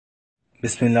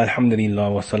Bismillah,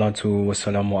 alhamdulillah, wa salatu wa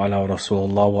salamu ala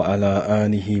rasulullah wa ala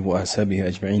alihi wa ashabihi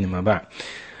ajma'in ma ba'.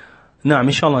 Now,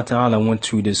 inshallah ta'ala, I want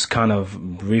to just kind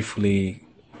of briefly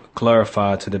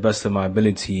clarify to the best of my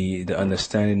ability the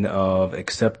understanding of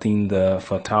accepting the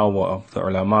fatwa of the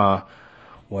ulama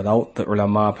without the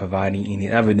ulama providing any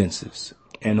evidences,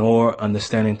 and or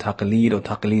understanding taqleed or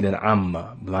taqleed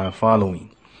al-amma, blind following.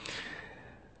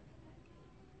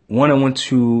 One, I want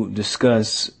to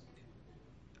discuss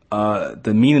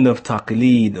the meaning of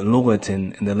taqleed,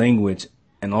 lughatan, in the language,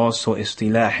 and also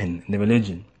istilahan, in the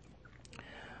religion.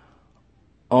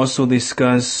 Also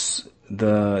discuss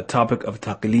the topic of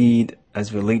taqleed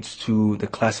as relates to the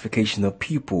classification of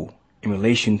people in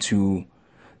relation to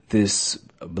this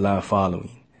blind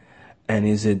following. And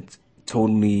is it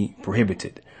totally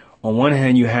prohibited? On one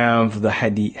hand, you have the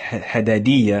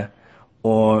hadadiyya,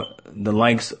 or the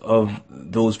likes of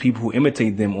those people who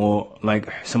imitate them, or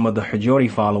like some of the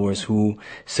Hujuri followers who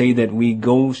say that we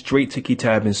go straight to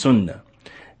Kitab and Sunnah.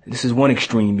 This is one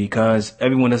extreme, because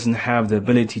everyone doesn't have the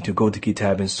ability to go to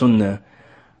Kitab and Sunnah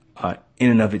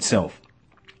in and of itself.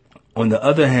 On the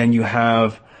other hand, you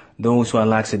have those who are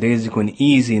lackadaisical and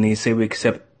easy, and they say we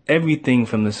accept everything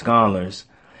from the scholars.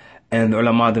 And the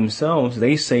ulama themselves,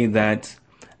 they say that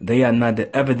they are not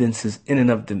the evidences in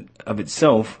and of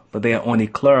itself, but they are only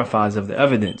clarifiers of the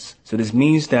evidence. So this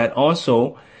means that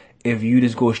also, if you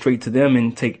just go straight to them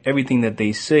and take everything that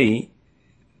they say,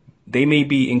 they may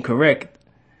be incorrect,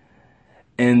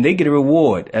 and they get a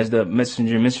reward, as the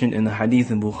messenger mentioned in the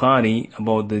hadith in Bukhari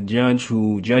about the judge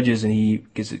who judges and he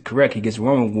gets it correct, he gets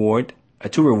one reward,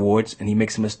 two rewards, and he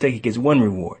makes a mistake, he gets one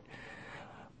reward.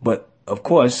 But of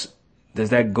course,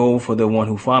 does that go for the one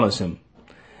who follows him?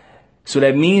 So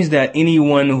that means that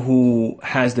anyone who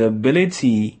has the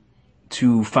ability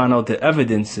to find out the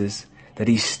evidences, that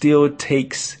he still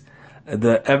takes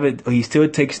the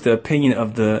opinion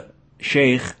of the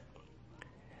sheikh,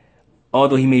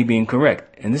 although he may be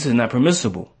incorrect, and this is not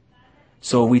permissible.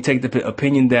 So if we take the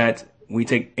opinion that we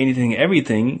take anything and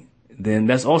everything, then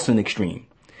that's also an extreme.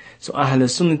 So Ahl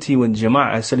Sunnati wal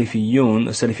Jama'ah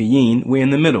Salafiyyin, we're in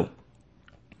the middle.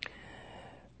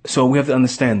 So we have to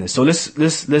understand this. So let's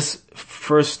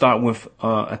first start with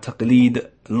a taqleed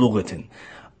lughatan.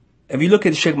 If you look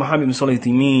at Sheikh Muhammad bin Salih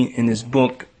al-Uthaymeen in his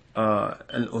book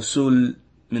Al-Usul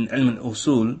min Ilm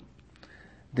al-Usul,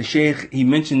 the Sheikh, he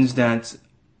mentions that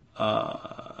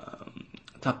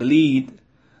taqleed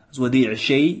is wadi'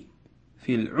 shay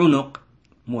fi al-unuq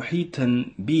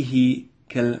muhitan bihi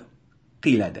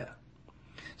kal-qilada.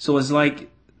 So it's like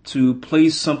to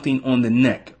place something on the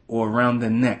neck or around the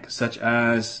neck, such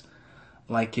as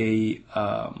like a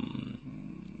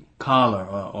collar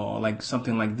or like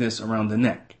something like this around the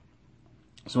neck.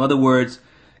 So in other words,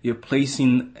 you're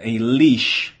placing a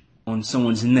leash on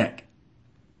someone's neck.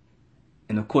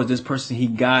 And of course, this person, he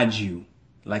guides you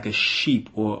like a sheep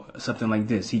or something like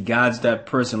this. He guides that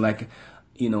person like,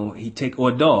 or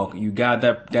a dog. You guide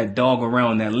that dog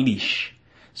around that leash.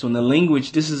 So in the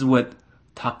language, this is what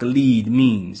taqleed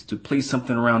means, to place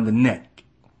something around the neck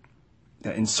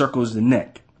that encircles the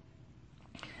neck.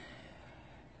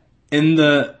 In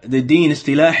the deen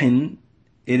istilahin,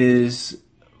 it is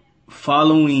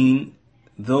following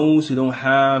those who don't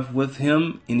have with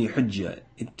him any hujjah.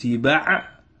 Ittiba'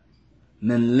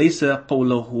 man laysa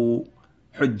qawluhu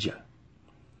hujjah.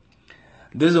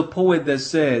 There's a poet that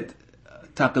said,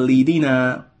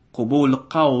 taqleedina qubul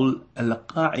qawl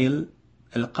al-qa'il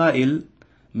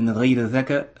min ghayr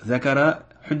dhakara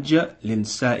hujjah lil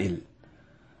sa'il.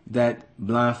 That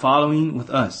blind following with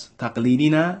us,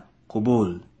 taqleedina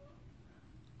qubul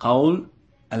qawl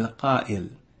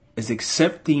al-qa'il, is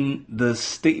accepting the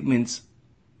statements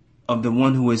of the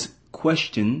one who is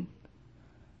questioned,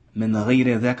 min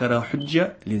ghayr dhakara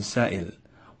hujjah lil sa'il,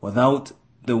 without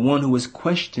the one who is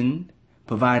questioned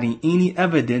providing any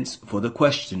evidence for the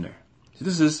questioner. So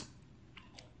this is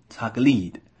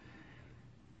taqleed.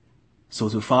 So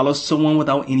to follow someone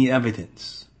without any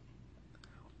evidence.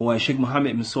 Or Sheikh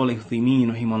Muhammad bin Salih al-Uthaymeen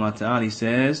rahimahullah ta'ala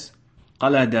says,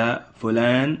 قَلَدَ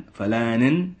فُلَانٍ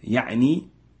فَلَانٍ يَعْنِي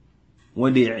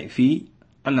وَدِعْ فِي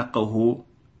أَنَقَهُ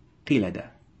قِلَدَ.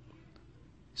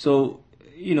 So,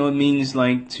 it means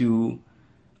like to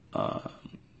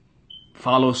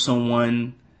follow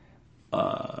someone,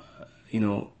 or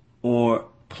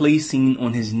placing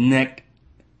on his neck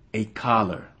a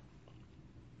collar.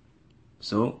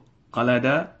 So,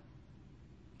 قَلَدَ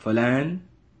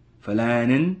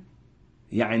فلان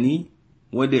يعني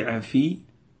ودع في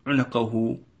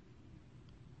عنقه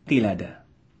قلادة.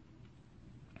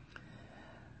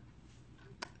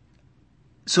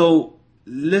 So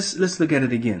let's look at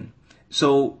it again.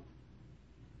 So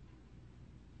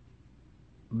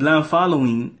blind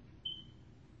following,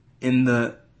 in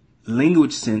the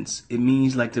language sense, it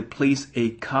means like to place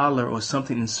a collar or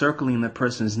something encircling the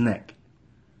person's neck.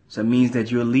 So it means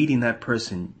that you're leading that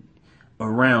person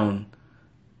around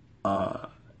by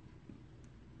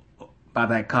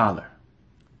that collar.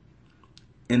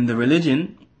 In the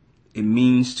religion, it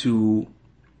means to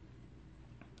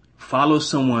follow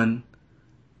someone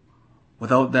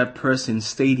without that person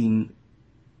stating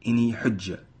any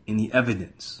hujjah, any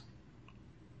evidence.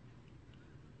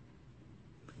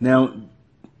 Now,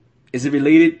 is it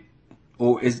related,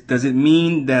 or does it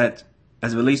mean that,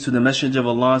 as it relates to the Messenger of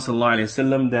Allah sallallahu alaihi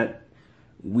wasallam, that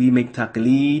we make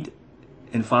taqleed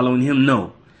in following him?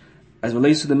 No. As it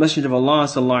relates to the Messenger of Allah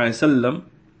sallallahu alaihi wasallam,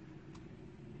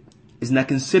 it's not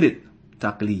considered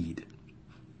taqleed.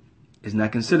 It's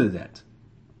not considered that.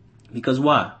 Because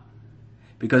why?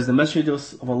 Because the Messenger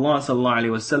of Allah sallallahu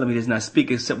alaihi wasallam, he does not speak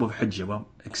except with hujjah,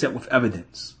 except with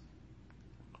evidence.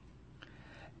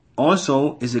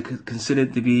 Also, is it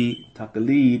considered to be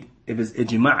taqleed if it's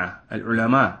ijma'a,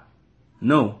 al-ulama?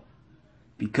 No.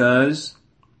 Because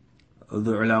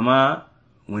the ulama,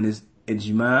 when it's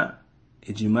ijma'a,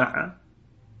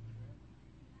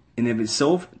 in of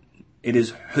itself, it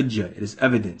is hujjah, it is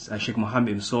evidence, as Sheikh Muhammad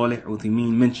ibn Salih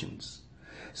Uthaymin mentions.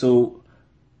 So,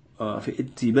 في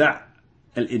اتباع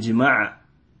الإجماع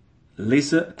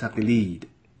ليس تقليد.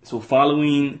 So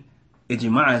following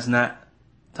ijma' is not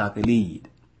taqleed.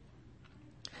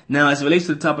 Now, as it relates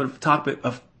to the topic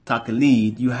of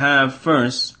taqleed, you have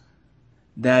first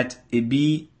that it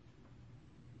be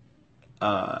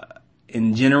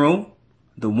in general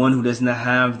the one who does not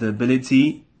have the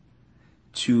ability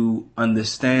to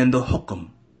understand the hukm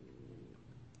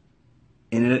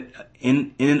in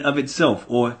and of itself,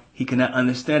 or he cannot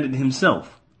understand it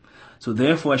himself. So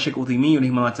therefore, Shaykh Uthaymin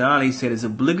rahimahullah ta'ala, he said it's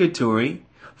obligatory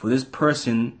for this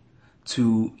person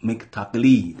to make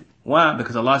taqleed. Why?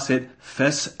 Because Allah said,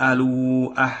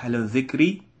 فَاسْأَلُوا أَهْلَ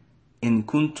الذِّكْرِ إِن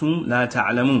كُنْتُمْ لَا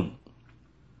تَعْلَمُونَ,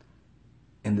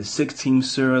 in the 16th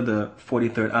surah, the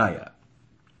 43rd ayah.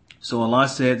 So Allah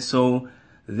said, so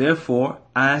therefore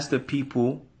ask the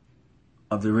people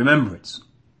of the remembrance.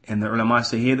 And the ulama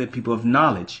say here, the people of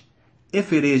knowledge,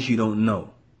 if it is you don't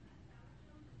know.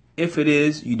 If it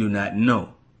is you do not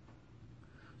know.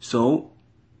 So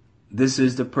this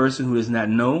is the person who does not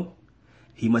know.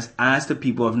 He must ask the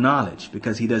people of knowledge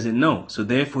because he doesn't know. So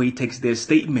therefore he takes their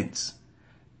statements,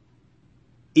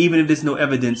 even if there's no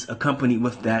evidence accompanied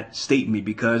with that statement.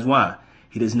 Because why?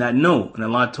 He does not know. And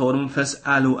Allah told him,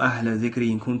 فَاسْأَلُوا أَهْلَ الذِّكْرِ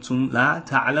إِن كُنْتُمْ لَا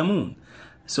تَعْلَمُونَ.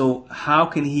 So how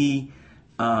can he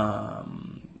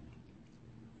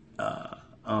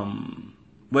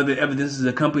whether evidence is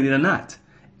accompanied or not?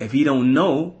 If he don't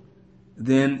know,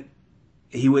 then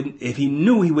he wouldn't. If he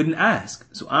knew, he wouldn't ask.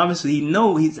 So obviously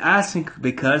he's asking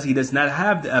because he does not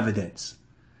have the evidence.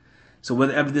 So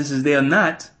whether evidence is there or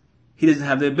not, he doesn't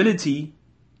have the ability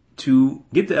to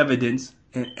get the evidence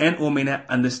and or may not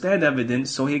understand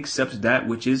evidence, so he accepts that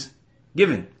which is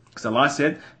given. Because Allah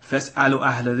said, فَاسْأَلُوا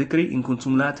أَهْلَ ذِكْرِ إِن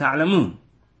كُنْتُمْ لَا تَعْلَمُونَ.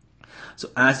 So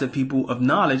ask the people of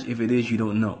knowledge if it is you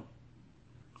don't know.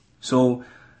 So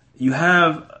you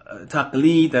have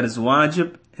taqleed that is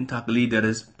wajib and taqleed that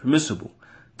is permissible.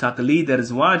 Taqleed that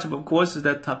is wajib, of course, is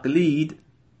that taqleed,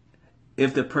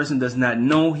 if the person does not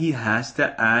know, he has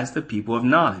to ask the people of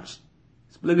knowledge.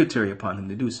 It's obligatory upon him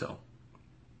to do so.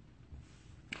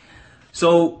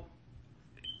 So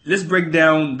let's break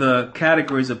down the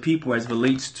categories of people as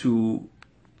relates to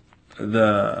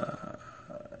the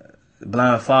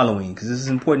blind following, because this is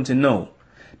important to know.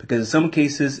 Because in some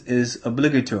cases it is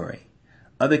obligatory.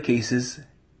 Other cases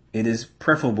it is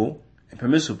preferable and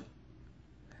permissible.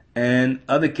 And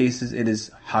other cases it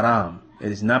is haram.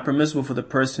 It is not permissible for the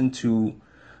person to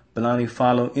blindly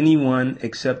follow anyone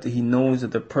except that he knows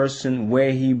that the person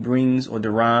where he brings or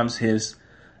derives his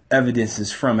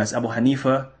evidences from. As Abu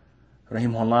Hanifa,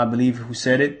 rahimahullah, I believe, who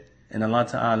said it, and Allah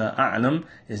Ta'ala a'lam,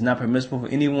 it's not permissible for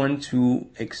anyone to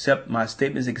accept my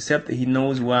statements except that he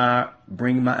knows where I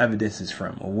bring my evidences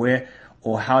from, or where,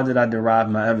 or how did I derive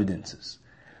my evidences.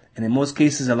 And in most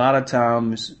cases, a lot of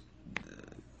times,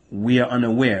 we are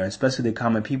unaware, especially the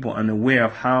common people, unaware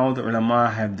of how the ulama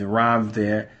have derived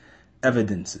their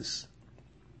evidences.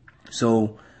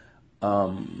 So,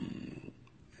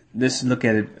 let's look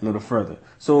at it a little further.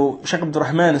 So, Shaykh Abdul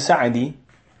Rahman al-Sa'di,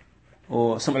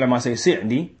 or some ulama say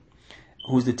Sa'di,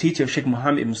 who is the teacher of Sheikh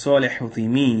Muhammad ibn Salih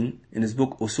Uthaymin, in his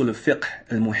book Usul al-Fiqh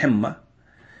al-Muhimma,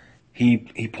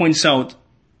 he points out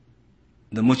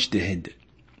the mujtahid,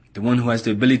 the one who has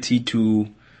the ability to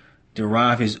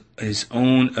derive his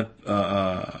own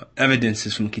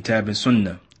evidences from Kitab and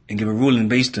Sunnah and give a ruling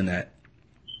based on that.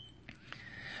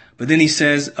 But then he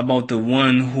says about the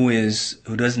one who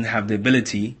doesn't have the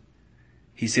ability,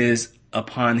 he says,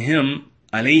 upon him,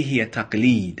 alayhi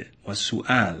taqleed wa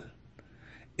su'al,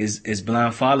 is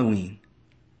blind following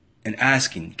and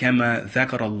asking. كما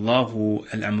ذكر الله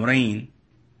الأمرين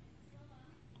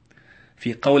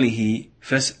في قوله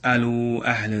فاسألوا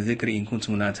أهل الذكر إن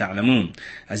كنتم لا تعلمون.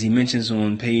 As he mentions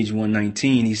on page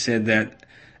 119, he said that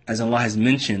as Allah has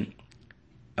mentioned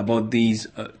about these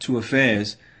two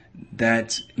affairs,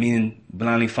 that meaning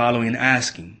blindly following and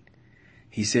asking.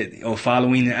 He said, or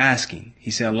following and asking.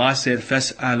 He said, Allah said,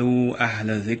 فَاسْأَلُوا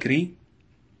أَهْلَ الذِّكْرِ.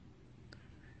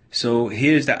 So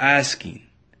here's the asking.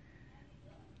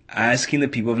 Asking the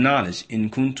people of knowledge. إِن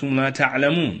كُنْتُمْ لَا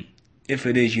تَعْلَمُونَ. If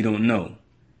it is you don't know.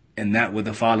 And that where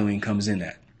the following comes in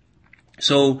at.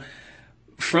 So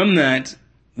from that,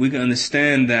 we can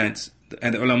understand that,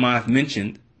 and the ulama have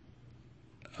mentioned,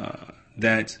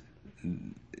 that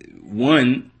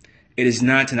one, it is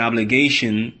not an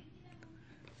obligation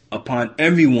upon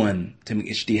everyone to make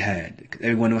ijtihad.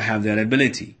 Everyone will have that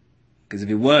ability. Because if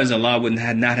it was, Allah would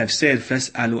not have said,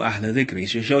 فَاسْأَلُوا أَهْلَ ذِكْرِ.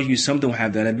 So it shows you some don't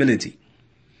have that ability.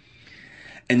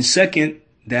 And second,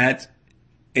 that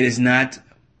it is not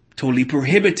totally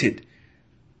prohibited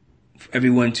for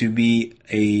everyone to be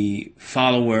a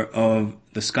follower of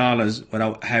the scholars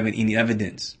without having any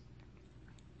evidence.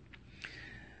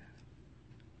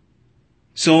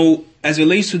 So, as it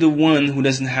relates to the one who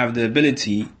doesn't have the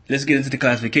ability, let's get into the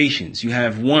classifications. You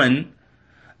have one,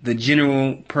 the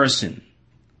general person,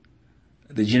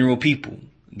 the general people,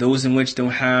 those in which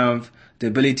don't have the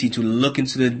ability to look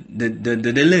into the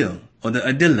dalil or the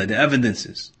adillah, the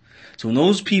evidences. So in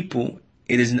those people,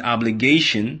 it is an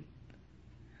obligation,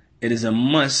 it is a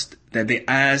must that they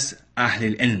ask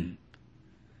Ahlul Ilm,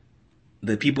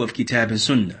 the people of Kitab and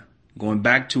Sunnah. Going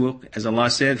back to it, as Allah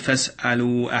said,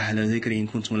 فَاسْأَلُوا أَهْلَ ذِكْرِ إِن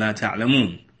كُنْتُمْ لَا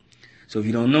تَعْلَمُونَ. So if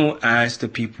you don't know, ask the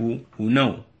people who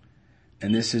know.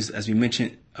 And this is, as we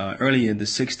mentioned earlier, the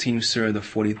 16th surah, the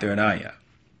 43rd ayah.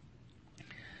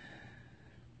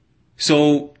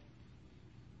 So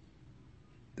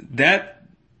that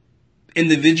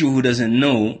individual who doesn't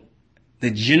know,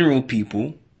 the general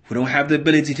people who don't have the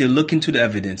ability to look into the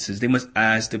evidences, they must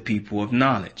ask the people of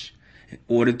knowledge in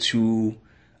order to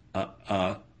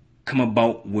come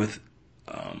about with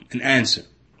an answer.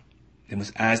 They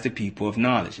must ask the people of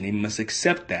knowledge, and they must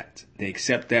accept that. They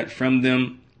accept that from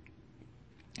them,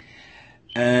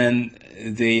 and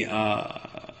they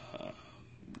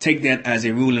take that as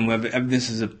a ruling whether evidence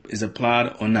is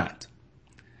applied or not.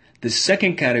 The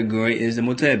second category is the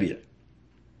mutabi',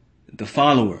 the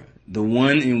follower, the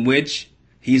one in which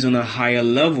he's on a higher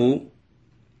level,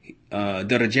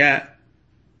 darajat,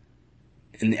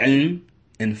 in ilm,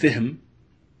 in fihm,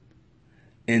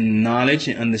 in knowledge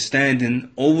and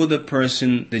understanding over the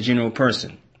person, the general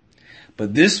person.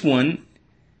 But this one,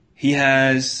 he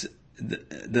has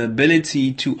the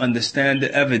ability to understand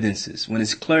the evidences when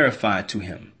it's clarified to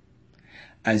him,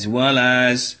 as well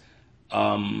as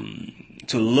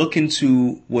to look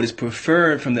into what is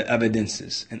preferred from the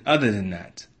evidences and other than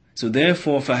that. So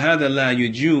therefore, فَهَذَا لَا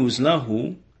يُجُوزُ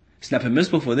لَهُ, it's not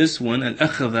permissible for this one,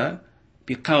 الْأَخْذَ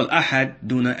بِقَوْلِ أَحَدٍ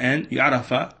دُونَ أَنْ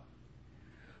يُعْرَفَ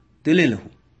دَلِيلُهُ.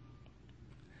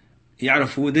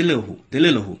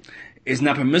 It's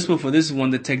not permissible for this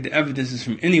one to take the evidences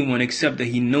from anyone except that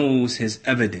he knows his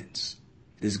evidence.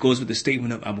 This goes with the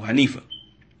statement of Abu Hanifa.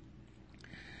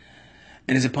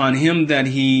 And it's upon him that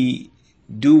he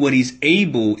do what he's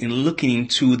able in looking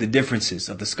into the differences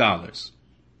of the scholars.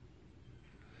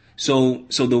 So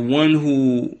the one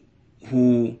who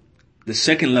the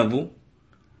second level,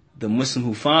 the Muslim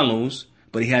who follows,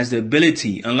 but he has the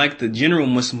ability, unlike the general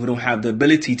Muslim who don't have the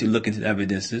ability to look into the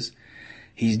evidences,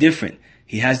 he's different.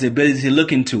 He has the ability to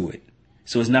look into it.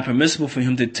 So it's not permissible for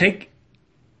him to take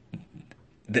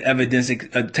the evidence,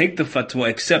 take the fatwa,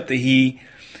 except that he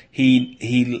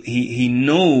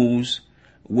knows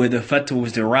where the fatwa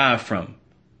was derived from.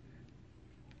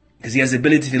 Because he has the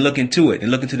ability to look into it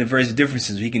and look into the various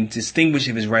differences. He can distinguish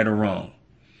if it's right or wrong.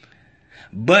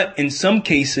 But in some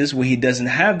cases where he doesn't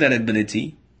have that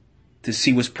ability to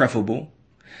see what's preferable,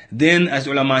 then, as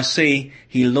ulama say,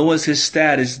 he lowers his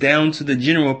status down to the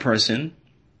general person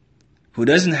who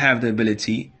doesn't have the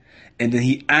ability, and then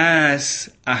he asks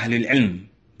Ahlul Ilm,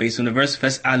 based on the verse,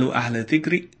 فَاسْأَلُوا أَهْلَ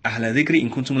ذِكْرِ إِن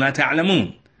كُنْتُمْ لَا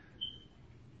تَعْلَمُونَ.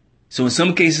 So in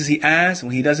some cases he asks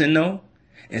when he doesn't know.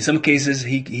 In some cases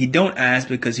he don't ask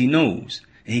because he knows,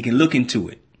 and he can look into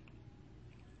it.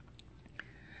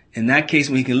 In that case,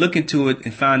 when he can look into it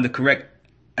and find the correct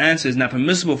answer, is not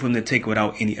permissible for him to take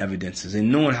without any evidences,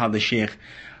 and knowing how the sheikh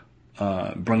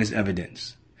brought his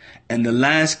evidence. And the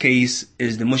last case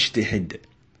is the mujtahid,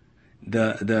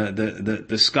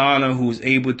 the scholar who's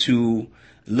able to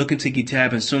look into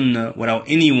Kitab and Sunnah without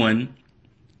anyone,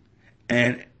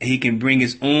 and he can bring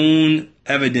his own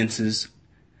evidences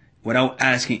without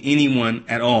asking anyone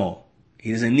at all.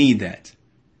 He doesn't need that.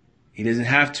 He doesn't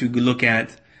have to look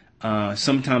at,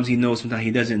 sometimes he knows, sometimes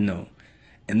he doesn't know.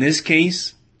 In this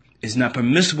case, it's not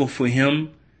permissible for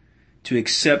him to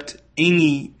accept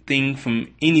anything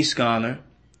from any scholar,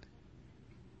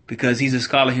 because he's a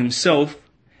scholar himself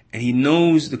and he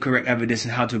knows the correct evidence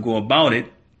and how to go about it.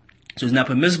 So it's not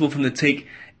permissible for him to take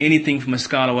anything from a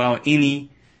scholar without any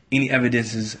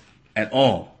evidences at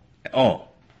all.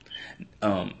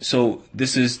 So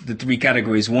this is the three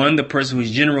categories. One, the person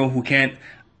who's general, who can't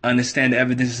understand the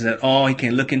evidences at all. He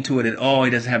can't look into it at all.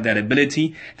 He doesn't have that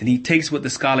ability. Then he takes what the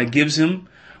scholar gives him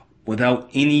without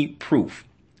any proof.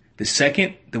 The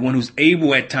second, the one who's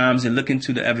able at times to look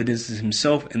into the evidences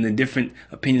himself and the different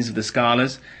opinions of the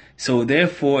scholars. So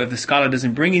therefore, if the scholar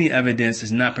doesn't bring any evidence,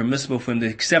 it's not permissible for him to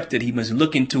accept it. He must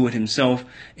look into it himself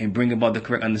and bring about the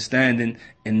correct understanding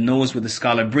and knows where the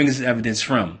scholar brings his evidence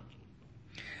from.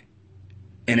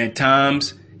 And at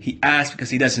times, he asks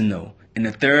because he doesn't know. And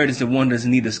the third is the one who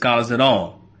doesn't need the scholars at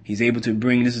all. He's able to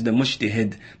bring, this is the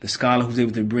mujtahid, the scholar who's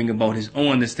able to bring about his own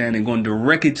understanding, going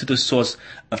directly to the source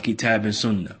of Kitab and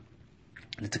Sunnah.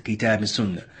 The Kitab and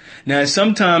Sunnah. Now,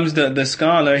 sometimes the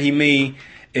scholar, he may,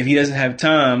 if he doesn't have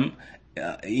time,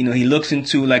 he looks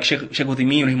into, like Shaykh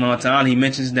Uthaymeen rahimahullah ta'ala, he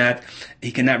mentions that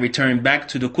he cannot return back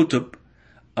to the kutub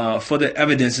for the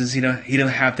evidences. He don't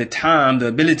have the time, the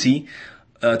ability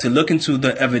to look into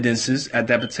the evidences at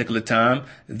that particular time.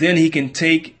 Then he can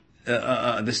take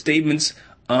the statements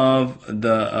of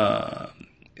the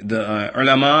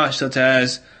ulama, such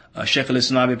as Shaykh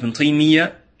al-Islam ibn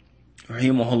Taymiyyah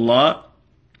rahimahullah,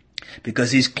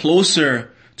 because he's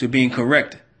closer to being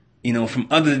correct, from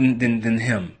other than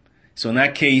him. So in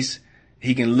that case,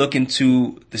 he can look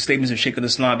into the statements of Shaykh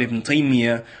al-Islam ibn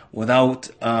Taymiyyah without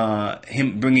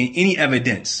him bringing any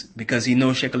evidence, because he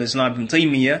knows Shaykh al-Islam ibn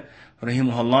Taymiyyah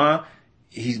rahimahullah,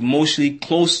 he's mostly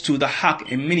close to the haqq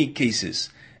in many cases,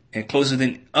 and closer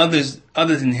than others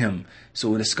other than him. So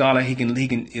with a scholar,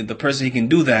 the person can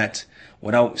do that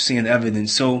without seeing the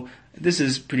evidence. So this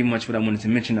is pretty much what I wanted to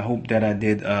mention. I hope that I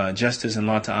did justice, and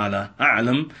Allah Ta'ala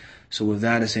a'lam. So with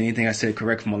that, is anything I said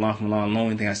correct from Allah alone,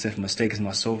 anything I said from mistake is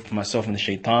myself and the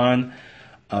shaitan.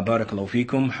 Barakallahu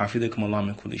feekum, hafidhakum Allah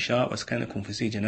min kulli sha, waskanakum fi